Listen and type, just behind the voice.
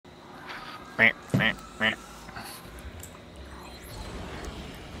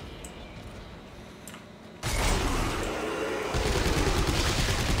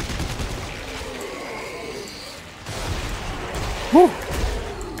Woo.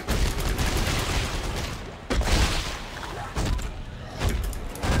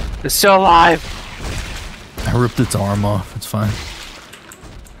 It's still alive. I ripped its arm off. It's fine.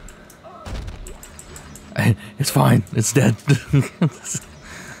 It's fine. It's dead.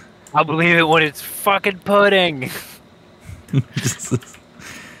 I'll believe it when it's fucking pudding.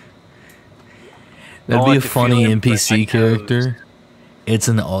 That'd be a funny NPC character. It's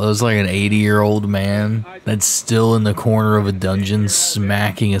like an 80-year-old man that's still in the corner of a dungeon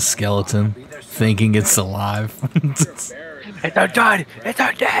smacking a skeleton, thinking it's alive. It's not dead. It's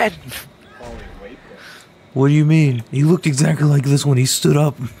not dead. What do you mean? He looked exactly like this when he stood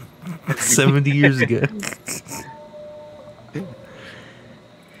up 70 years ago.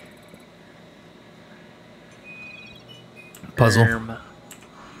 Puzzle.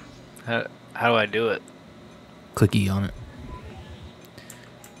 How do I do it? Click E on it.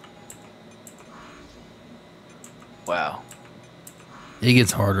 Wow. It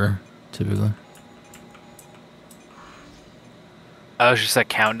gets harder, typically. Oh, it's just a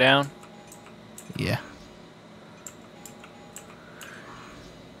countdown? Yeah.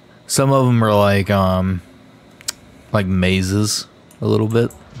 Some of them are like mazes a little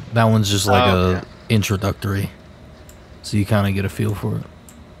bit. That one's just like a introductory. So you kind of get a feel for it.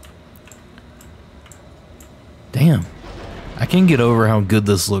 Damn. I can't get over how good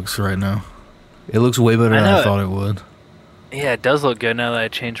this looks right now. It looks way better than I thought it would. Yeah, it does look good now that I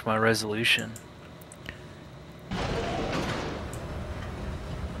changed my resolution.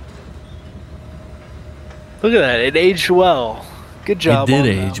 Look at that, it aged well. Good job. It did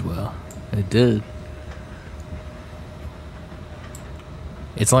age well. It did.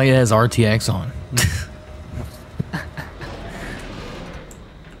 It's like it has RTX on.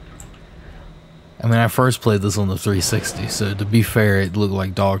 I mean, I first played this on the 360, so to be fair, it looked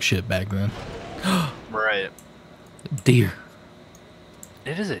like dog shit back then. Right. Deer.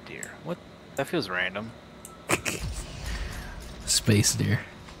 It is a deer. What? That feels random. Space deer.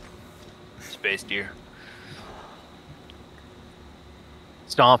 Space deer.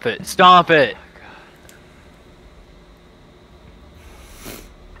 Stomp it. Stomp it!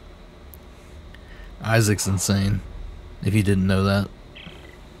 Isaac's insane, if you didn't know that.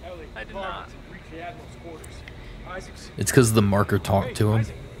 I did not. It's because the marker talked to him.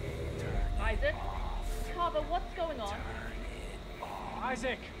 Isaac? Carver, what's going on?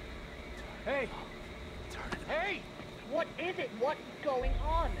 Isaac! Hey! Hey! What is it? What's going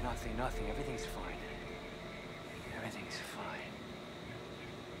on? Nothing, nothing. Everything's fine. Everything's fine.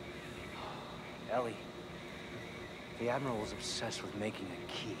 Ellie, the Admiral was obsessed with making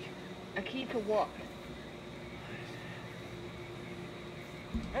a key. A key to what?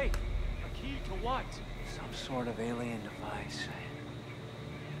 Hey! A key to what? Some sort of alien device.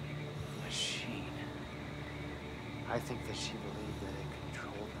 Machine. I think that she believed that it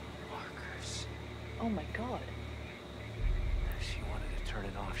controlled the markers. Oh my god. She wanted to turn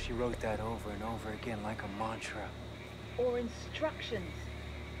it off. She wrote that over and over again like a mantra. Or instructions.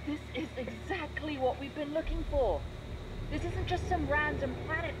 This is exactly what we've been looking for. This isn't just some random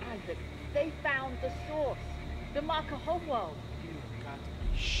planet, Isaac. They found the source. The marker homeworld. You've got to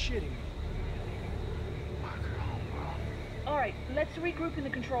be shitting me. Marker homeworld. Alright, let's regroup in the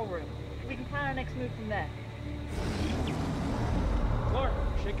control room. We can plan our next move from there. Clark,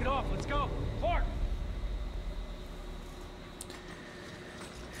 shake it off. Let's go. Clark!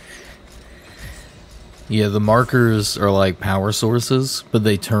 Yeah, the markers are like power sources, but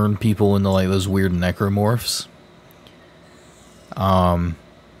they turn people into like those weird necromorphs.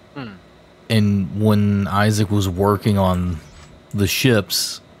 And when Isaac was working on the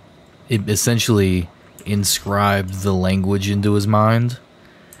ships, it essentially inscribed the language into his mind,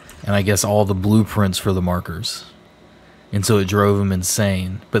 and I guess all the blueprints for the markers. And so it drove him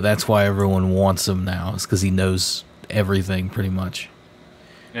insane. But that's why everyone wants him now, is because he knows everything pretty much.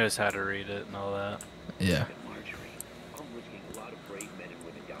 He knows how to read it and all that. Yeah.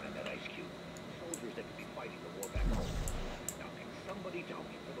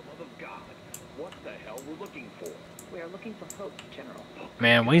 We are looking for hope, General.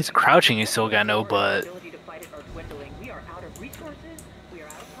 Man, when he's crouching, he's still got no butt. We are out of resources, we are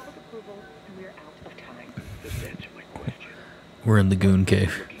out of public approval, and we are out of time. Just answer my question. We're in the goon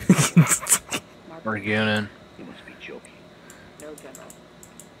cave. We're gooning. You must be joking. No, General.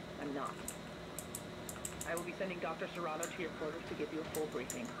 I'm not. I will be sending Dr. Serrano to your quarters to give you a full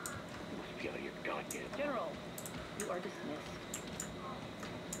briefing. You must be out of your goddamn... General, you are dismissed.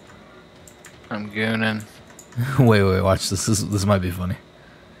 I'm gooning. Wait, watch this. This might be funny.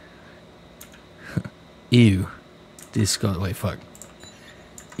 Ew. Wait, fuck.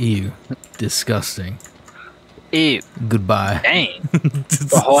 Ew. Disgusting. Ew. Goodbye. Dang.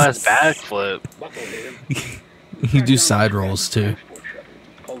 The whole ass backflip. You do side rolls too.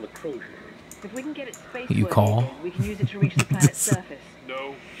 If we can get it space You call? we can use it to reach the planet's surface.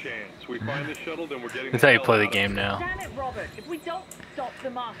 No chance. We find the shuttle, then we're getting. That's how you play the game now. Damn it, Robert. If we don't stop the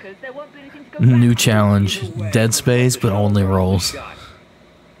markers, there won't be anything to go New back to. challenge. Dead space, but only rolls.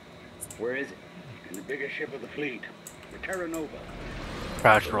 Where is it? In the biggest ship of the fleet, the Terra Nova.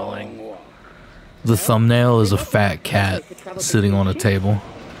 Crouch rolling. The thumbnail is a fat cat sitting on a table.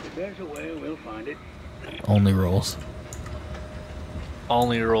 If there's a way, we'll find it. Only rolls.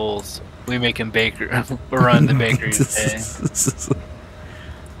 Only rolls. We making baker. We're running the bakery today.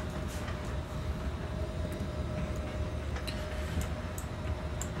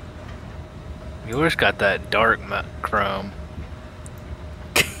 Yours got that dark chrome.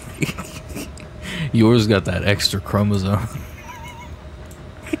 Yours got that extra chromosome.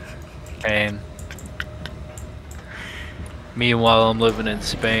 And meanwhile, I'm living in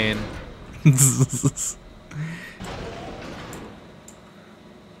Spain.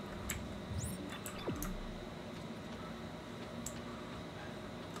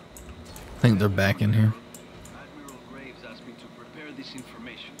 I think they're back in here. Admiral Graves asked me to prepare this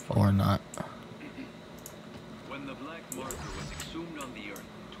information. Or not. When the black marker was exhumed on the Earth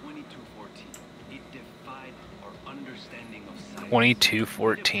in 2214, it defied our understanding of science.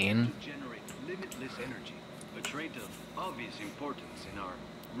 2214. To generate limitless energy, a trait of obvious importance in our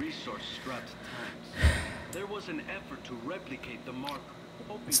resource-strapped times. There was an effort to replicate the marker.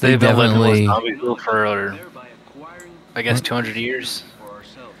 hoping So they've to been living definitely- with zombies for, thereby acquiring I guess, 200 years. for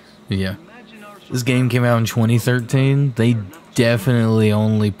ourselves. Yeah. Imagine our This game came out in 2013. They definitely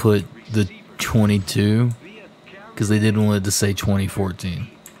only put the 22 because they didn't want it to say 2014.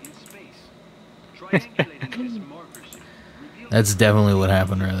 That's definitely what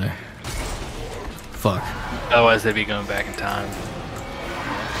happened right there. Fuck. Otherwise, they'd be going back in time.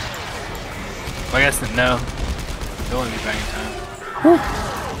 I guess no. They wouldn't be back in time.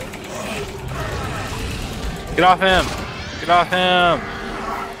 Get off him! Get off him!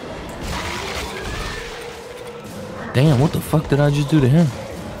 Damn, what the fuck did I just do to him?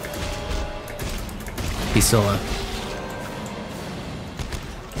 He's still alive.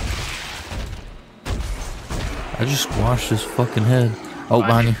 I just squashed his fucking head. Oh,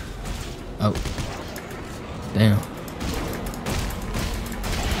 behind you. Oh. Damn.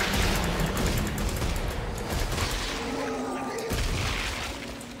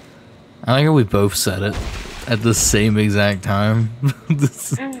 I like how we both said it at the same exact time.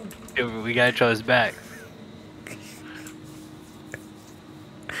 Yeah, we got each other's back.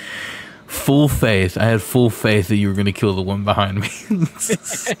 Full faith. I had full faith that you were gonna kill the one behind me.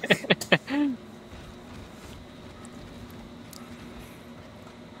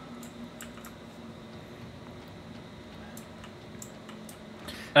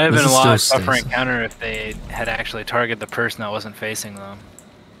 It would have This been a is lot still tougher stasis. encounter if they had actually targeted the person that wasn't facing them.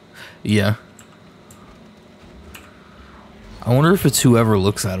 Yeah. I wonder if it's whoever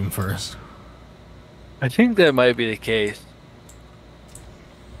looks at him first. I think that might be the case.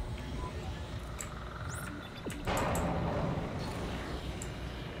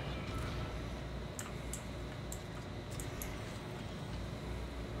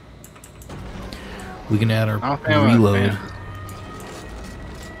 We can add our I don't think I'm a reload. fan.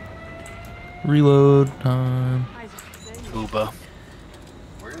 Reload time. Uba.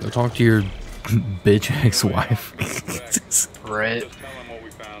 Go talk to your bitch ex-wife. Right. Just tell him what we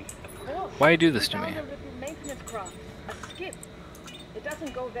found. Why you do this to me? Found a little maintenance craft, a skip. It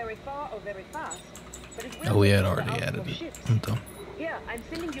doesn't go very far or very fast, but it will Oh, we had take us already out added of it. ships. So, Here, I'm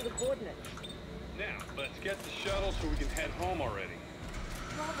sending you the coordinates. Now, let's get the shuttle so we can head home already.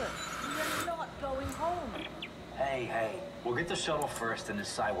 Robert, we are not going home. Hey, we'll get the shuttle first and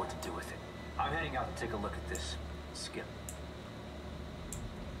decide what to do with it. I'm heading out to take a look at this skip.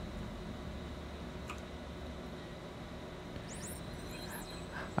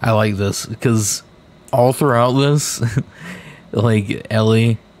 I like this because all throughout this, like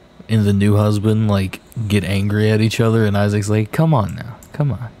Ellie and the new husband like get angry at each other, and Isaac's like, "Come on now,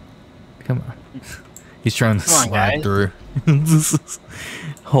 come on." He's trying to Come on, slide guys. through.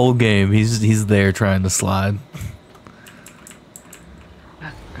 Whole game, he's there trying to slide.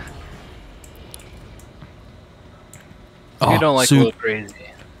 You don't like to suit, look crazy.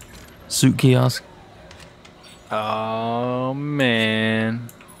 suit kiosk. Oh man.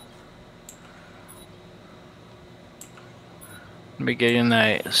 Let me get in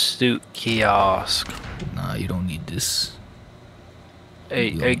that suit kiosk. Nah, you don't need this. Hey,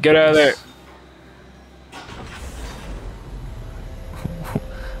 You hey, don't get need out of there. this.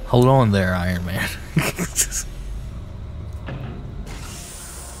 Hold on there, Iron Man.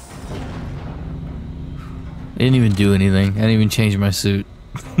 I didn't even do anything. I didn't even change my suit.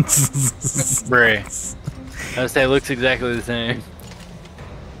 Bray. I would say it looks exactly the same.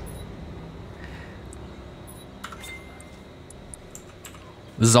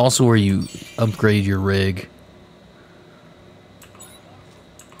 This is also where you upgrade your rig.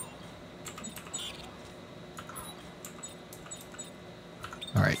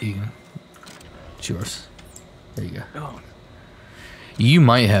 Alright, you can. It's yours. There you go. Oh. You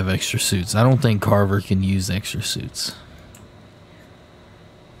might have extra suits. I don't think Carver can use extra suits.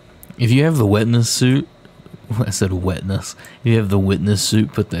 If you have the wetness suit, I said wetness. If you have the witness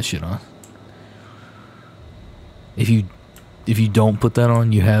suit, put that shit on. If you don't put that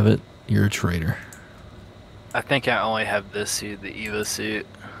on, you have it, you're a traitor. I think I only have this suit, the Eva suit.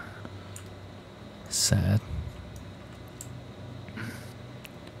 Sad.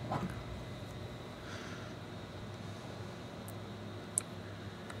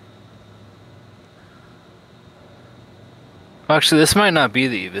 Actually, this might not be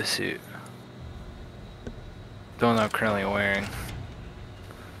the Eva suit. The one that I'm currently wearing.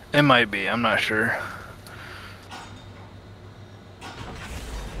 It might be, I'm not sure.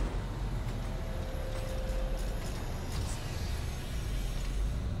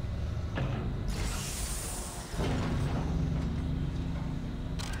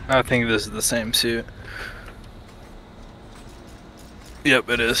 I think this is the same suit. Yep,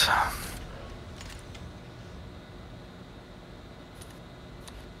 it is.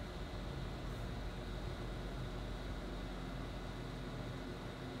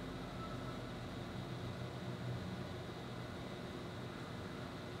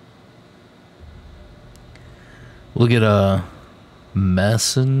 Look at a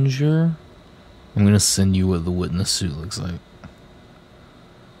messenger. I'm gonna send you what the witness suit looks like.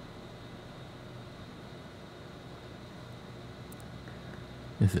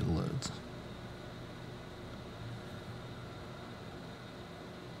 If it loads.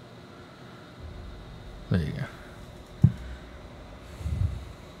 There you go.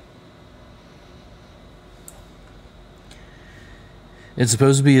 It's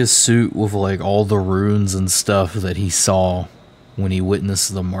supposed to be a suit with like all the runes and stuff that he saw when he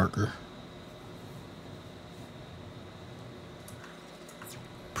witnessed the marker.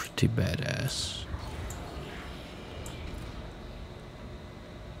 Pretty badass.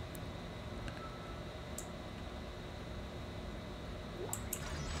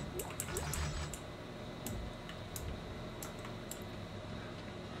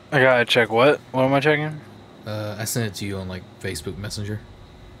 I gotta check what? What am I checking? I sent it to you on like Facebook Messenger.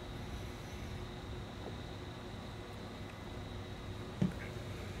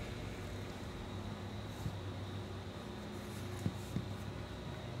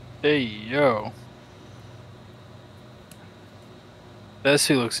 Hey, yo. That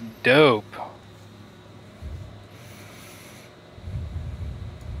suit looks dope.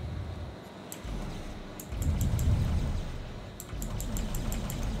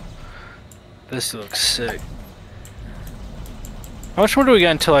 This looks sick. How much more do we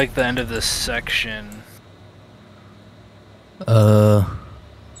got until like the end of this section? That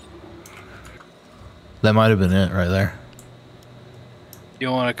might have been it right there. You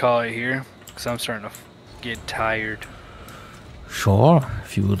want to call it here? Because I'm starting to get tired. Sure,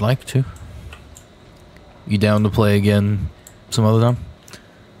 if you would like to. You down to play again some other time?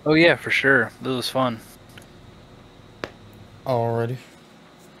 Oh yeah, for sure. This was fun. Alrighty.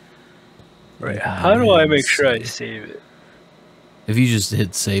 Right, how do I make sure I save it? If you just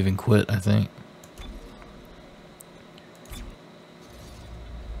hit save and quit, I think.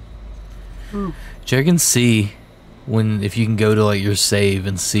 Check and see if you can go to like your save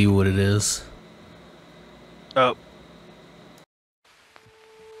and see what it is. Oh,